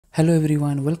Hello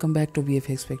everyone, welcome back to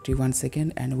VFX Factory once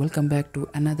again, and welcome back to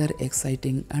another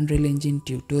exciting Unreal Engine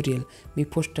tutorial.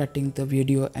 Before starting the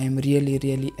video, I am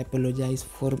really apologize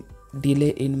for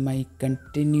delay in my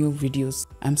continue videos.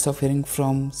 I'm suffering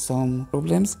from some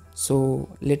problems, so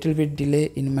little bit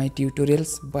delay in my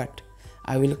tutorials, but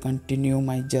I will continue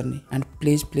my journey. And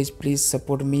please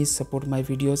support me, support my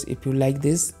videos if you like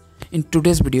this. In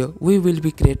today's video, we will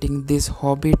be creating this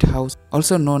Hobbit house,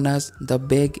 also known as the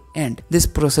bag end. This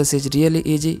process is really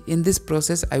easy. In this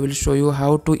process, I will show you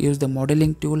how to use the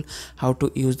modeling tool, how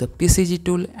to use the PCG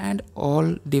tool, and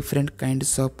all different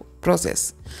kinds of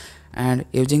process. And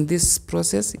using this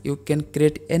process, you can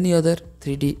create any other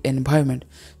 3D environment.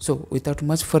 So without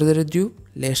much further ado,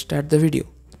 let's start the video.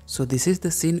 So this is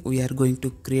the scene we are going to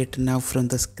create now from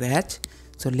the scratch.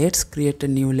 So let's create a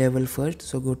new level first.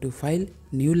 So go to File,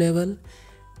 New Level,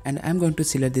 and I'm going to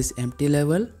select this empty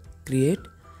level, create.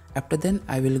 After then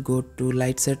I will go to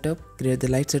Light Setup, create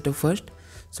the light setup first.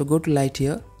 So go to Light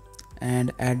here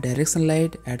and add Direction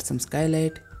Light, add some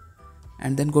Skylight,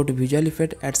 and then go to Visual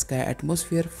Effect, add Sky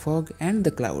Atmosphere, Fog and the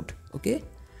Cloud. Okay,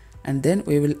 and then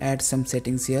we will add some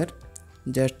settings here.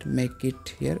 Just make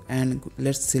it here and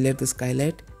let's select the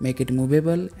Skylight, make it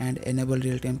movable and enable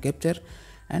real-time capture,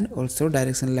 and also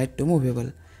direction light to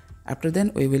movable. After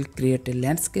then we will create a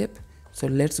landscape. So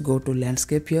let's go to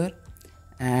landscape here,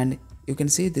 and you can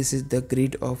see this is the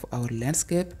grid of our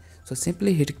landscape. So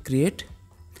simply hit create,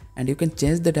 and you can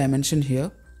change the dimension here.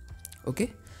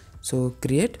 Okay, so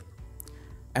create.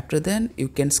 After then you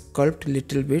can sculpt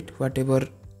little bit whatever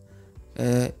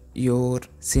your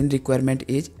scene requirement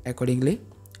is accordingly.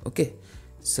 Okay,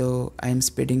 so I am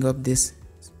speeding up these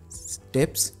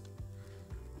steps.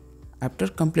 After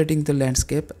completing the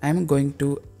landscape, I am going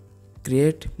to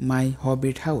create my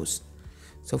Hobbit house.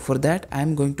 So for that I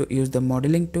am going to use the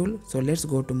modeling tool. So let's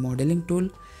go to modeling tool,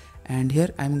 and here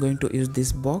I am going to use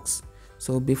this box.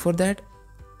 So before that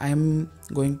I am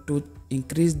going to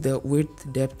increase the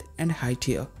width, depth and height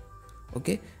here.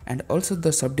 Okay, and also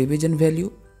the subdivision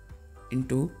value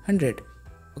into 100.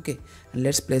 Okay, and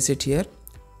let's place it here,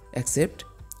 accept.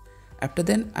 After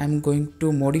then I am going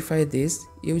to modify this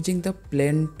using the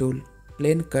plane tool,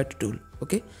 plane cut tool.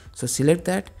 Okay, so select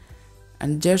that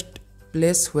and just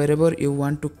place wherever you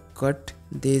want to cut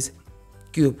this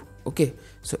cube. Okay,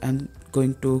 so I'm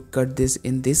going to cut this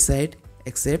in this side,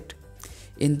 accept.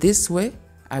 In this way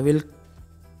I will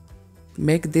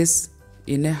make this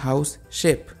in a house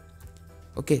shape.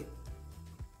 Okay,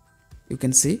 you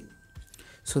can see.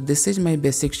 So this is my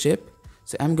basic shape.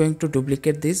 So I'm going to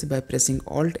duplicate this by pressing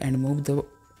Alt and move the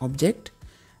object,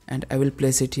 and I will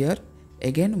place it here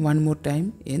again one more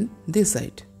time in this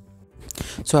side.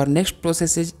 So our next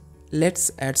process is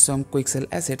let's add some Quixel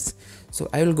assets. So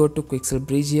I will go to Quixel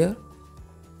bridge here,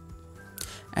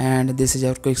 and this is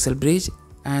our Quixel bridge.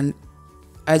 And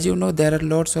as you know, there are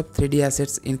lots of 3D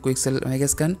assets in Quixel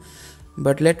Megascan,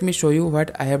 but let me show you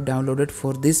what I have downloaded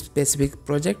for this specific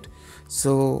project.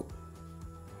 So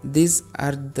these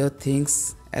are the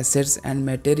things, assets and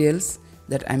materials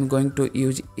that I'm going to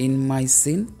use in my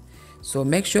scene. So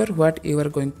make sure what you are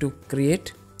going to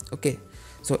create. Okay,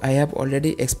 so I have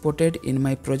already exported in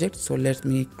my project. So let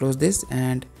me close this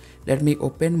and let me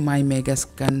open my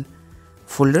Megascan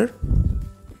folder,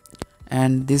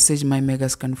 and this is my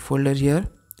Megascan folder here.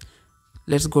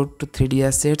 Let's go to 3D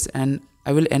assets, and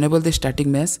I will enable the static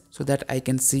mesh so that I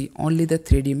can see only the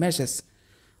 3D meshes.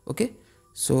 Okay,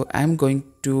 so I'm going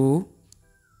to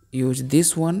use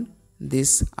this one,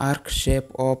 this arc shape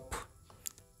of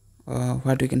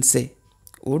what we can say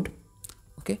wood.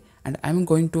 Okay, and I'm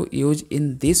going to use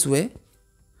in this way,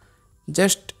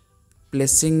 just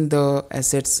placing the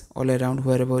assets all around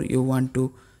wherever you want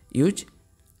to use.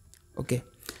 Okay,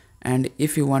 and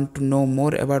if you want to know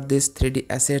more about this 3D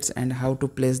assets and how to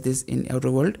place this in your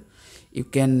world, you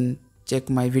can check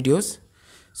my videos.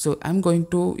 So I'm going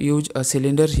to use a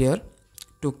cylinder here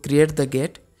to create the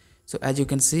gate. So as you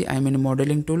can see, I'm in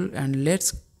modeling tool, and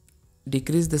let's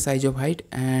decrease the size of height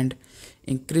and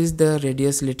increase the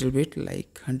radius little bit,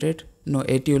 like 100. No,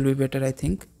 80 will be better, I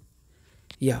think.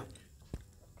 Yeah.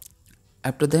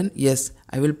 After then, yes,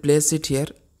 I will place it here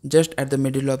just at the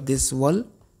middle of this wall.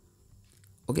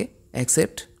 Okay,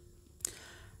 accept,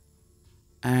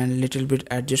 and little bit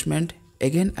adjustment.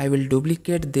 Again I will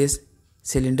duplicate this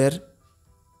cylinder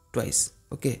twice.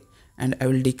 Okay, and I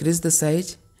will decrease the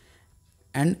size,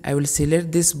 and I will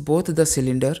select this both the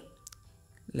cylinder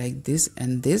like this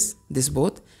and this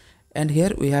both, and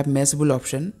here we have meshable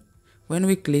option. When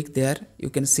we click there, you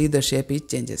can see the shape it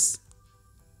changes.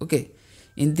 Okay,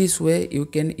 in this way you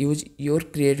can use your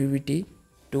creativity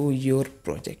to your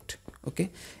project.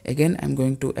 Okay, again I'm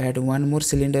going to add one more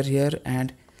cylinder here,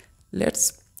 and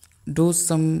let's do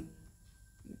some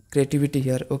creativity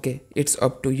here. Okay, it's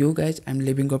up to you guys, I'm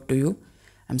leaving up to you.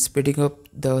 I'm speeding up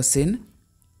the scene,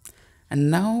 and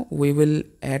now we will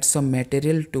add some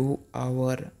material to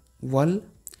our wall.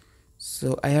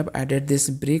 So I have added this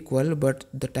brick wall, but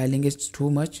the tiling is too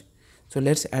much, so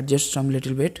let's adjust some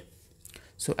little bit.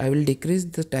 So I will decrease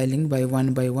the tiling by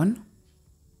one.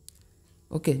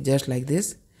 Okay, just like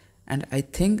this. And I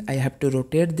think I have to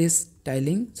rotate this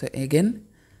tiling, so again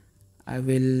I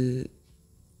will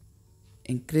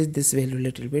increase this value a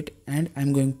little bit, and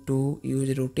I'm going to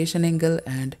use rotation angle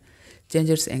and change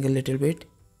its angle a little bit.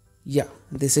 Yeah,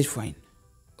 this is fine.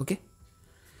 Okay,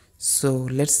 so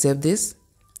let's save this,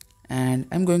 and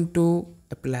I'm going to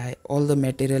apply all the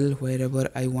material wherever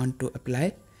I want to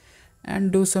apply,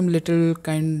 and do some little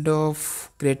kind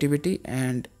of creativity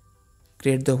and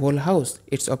create the whole house.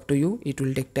 It's up to you, it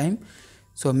will take time,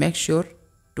 so make sure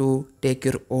to take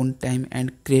your own time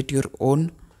and create your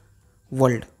own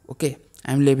world. Okay,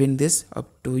 I'm leaving this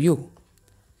up to you,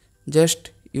 just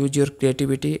use your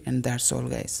creativity, and that's all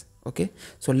guys. Okay,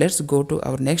 so let's go to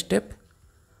our next step.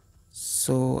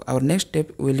 So our next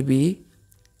step will be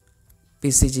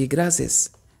PCG grasses.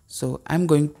 So I'm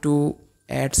going to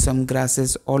add some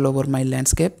grasses all over my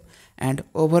landscape and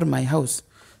over my house.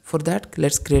 For that,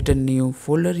 let's create a new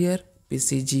folder here,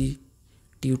 PCG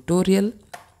tutorial.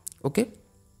 Okay,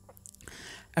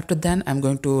 after that I'm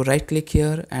going to right click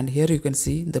here, and here you can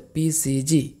see the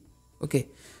PCG. Okay,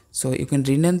 so you can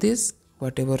rename this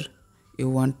whatever you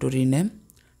want to rename.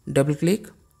 Double click,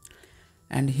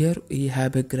 and here we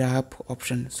have a graph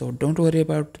option, so don't worry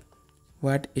about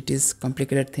what it is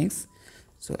complicated things.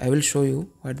 So I will show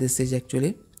you what this is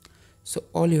actually. So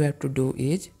all you have to do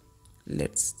is,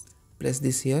 let's place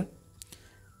this here,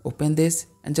 open this,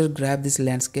 and just grab this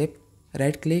landscape,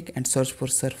 right click and search for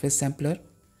surface sampler.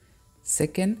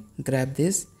 Second, grab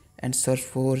this and search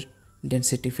for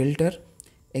density filter.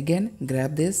 Again,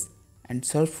 grab this and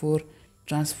search for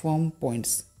transform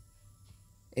points.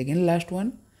 Again, last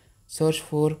one, search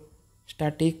for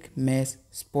static mesh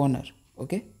spawner.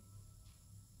 Okay,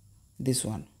 this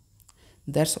one.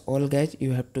 That's all guys,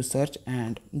 you have to search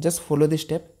and just follow this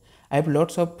step. I have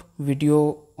lots of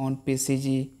video on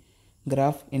PCG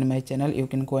graph in my channel, you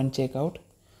can go and check out.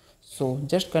 So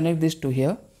just connect this to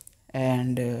here,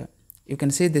 and you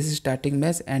can see this is starting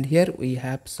mesh, and here we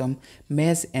have some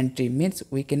mesh entry, means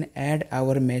we can add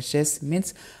our meshes,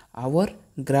 means our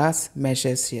grass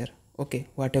meshes here. Okay,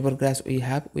 whatever grass we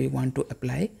have, we want to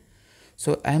apply.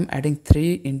 So I am adding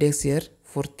 3 index here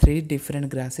for 3 different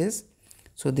grasses.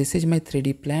 So this is my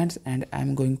 3D plants, and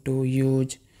I'm going to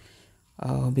use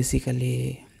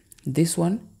basically this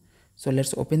one. So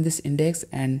let's open this index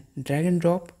and drag and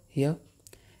drop here.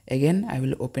 Again, I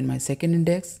will open my second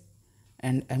index,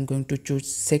 and I'm going to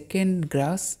choose second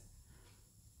grass.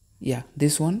 Yeah,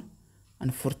 this one.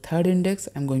 And for third index,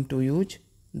 I'm going to use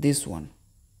this one.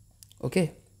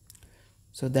 Okay,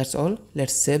 so that's all.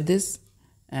 Let's save this,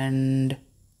 and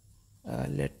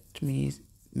let me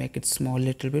make it small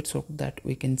little bit so that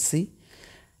we can see.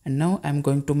 And now I'm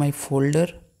going to my folder,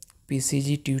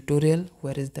 PCG tutorial.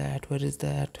 Where is that?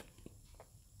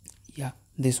 Yeah,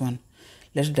 this one.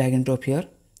 Let's drag and drop here,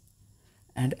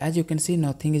 and as you can see,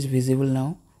 nothing is visible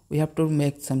now. We have to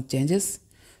make some changes.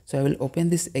 So I will open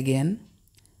this again,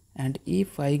 and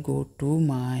if I go to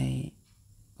my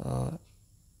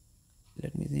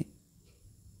let me see,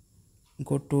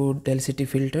 go to density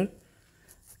filter,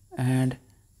 and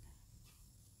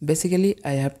basically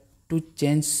I have to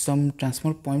change some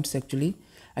transform points. Actually,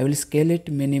 I will scale it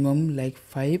minimum like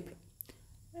 5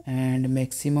 and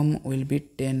maximum will be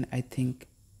 10. I think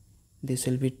this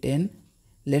will be 10.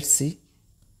 Let's see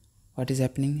what is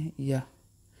happening. Yeah,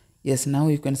 yes, now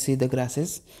you can see the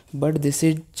grasses, but this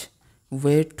is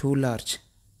way too large.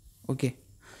 Okay,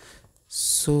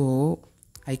 so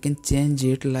I can change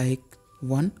it like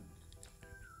 1,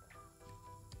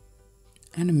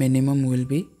 and minimum will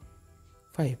be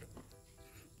 5.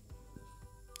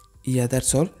 Yeah,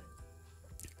 that's all.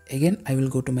 Again, I will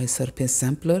go to my surface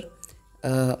sampler.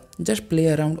 Just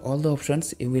play around all the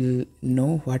options, you will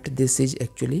know what this is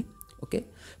actually. Okay,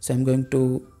 so I'm going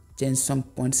to change some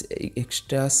points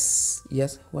extras.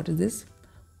 Yes, what is this?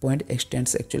 Point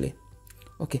extends actually.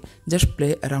 Okay, just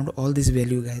play around all this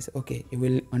value guys. Okay, you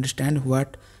will understand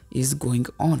what is going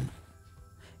on.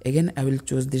 Again, I will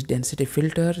choose this density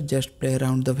filter, just play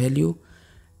around the value.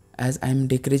 As I'm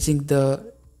decreasing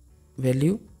the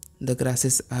value, the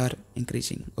grasses are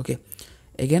increasing. Okay,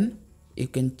 again you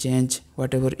can change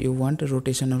whatever you want,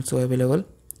 rotation also available.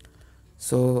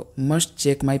 So must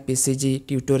check my PCG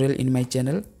tutorial in my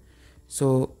channel. So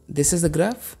this is the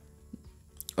graph.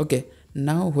 Okay,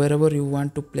 now wherever you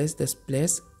want to place this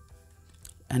place,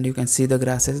 and you can see the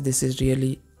grasses. This is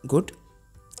really good.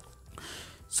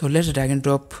 So let's drag and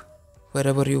drop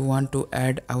wherever you want to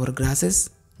add our grasses,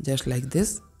 just like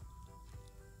this.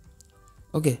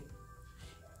 Okay,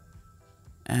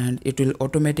 and it will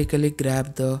automatically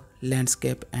grab the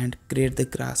landscape and create the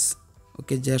grass.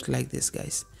 Okay, just like this,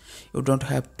 guys. You don't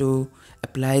have to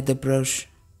apply the brush.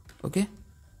 Okay,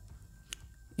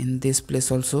 in this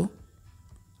place also,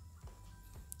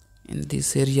 in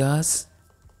these areas.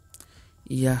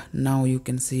 Yeah, now you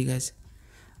can see, guys,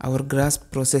 our grass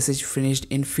process is finished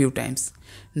in few times.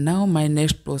 Now my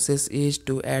next process is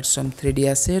to add some 3D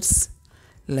assets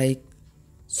like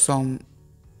some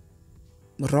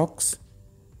rocks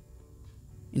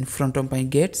in front of my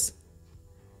gates.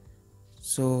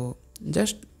 So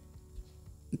just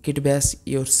kit bash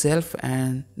yourself,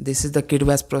 and this is the kit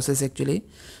bash process actually.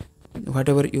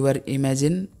 Whatever you are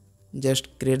imagine,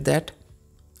 just create that.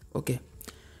 Okay,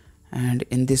 and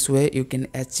in this way you can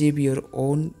achieve your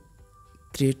own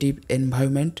creative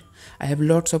environment. I have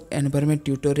lots of environment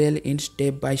tutorial in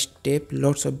step by step,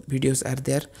 lots of videos are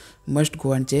there, must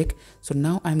go and check. So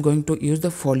now I'm going to use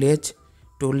the foliage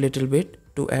tool little bit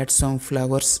to add some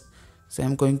flowers. So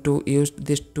I'm going to use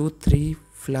this 2-3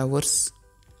 flowers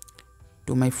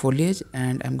to my foliage,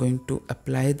 and I'm going to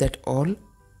apply that all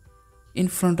in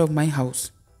front of my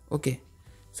house. Okay,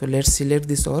 so let's select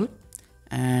this all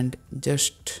and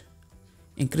just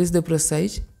increase the brush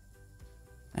size,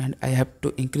 and I have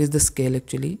to increase the scale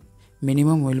actually.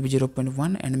 Minimum will be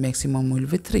 0.1 and maximum will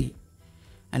be 3,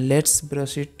 and let's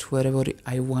brush it wherever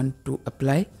I want to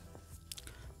apply,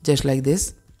 just like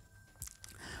this.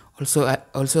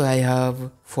 Also I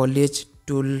have foliage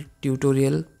tool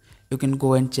tutorial, you can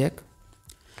go and check.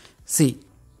 See,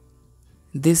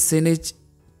 this scene is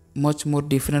much more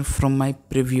different from my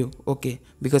preview. Okay,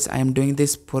 because I am doing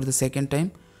this for the second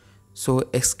time, so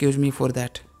excuse me for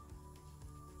that.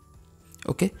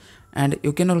 Okay, and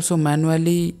you can also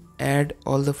manually add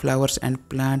all the flowers and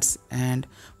plants and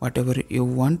whatever you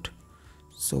want.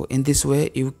 So in this way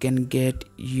you can get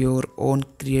your own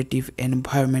creative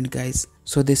environment, guys.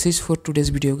 So this is for today's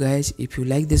video, guys. If you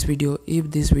like this video,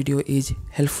 if this video is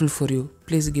helpful for you,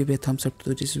 please give a thumbs up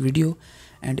to this video,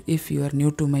 and if you are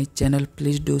new to my channel,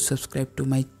 please do subscribe to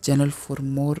my channel for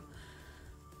more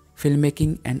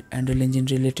filmmaking and Unreal Engine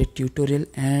related tutorial.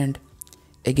 And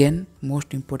again,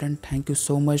 most important, thank you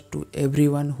so much to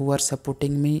everyone who are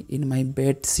supporting me in my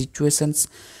bad situations,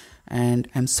 and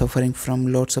I'm suffering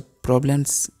from lots of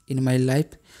problems in my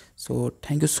life. So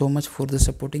thank you so much for the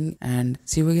supporting, and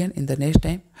see you again in the next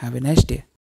time. Have a nice day.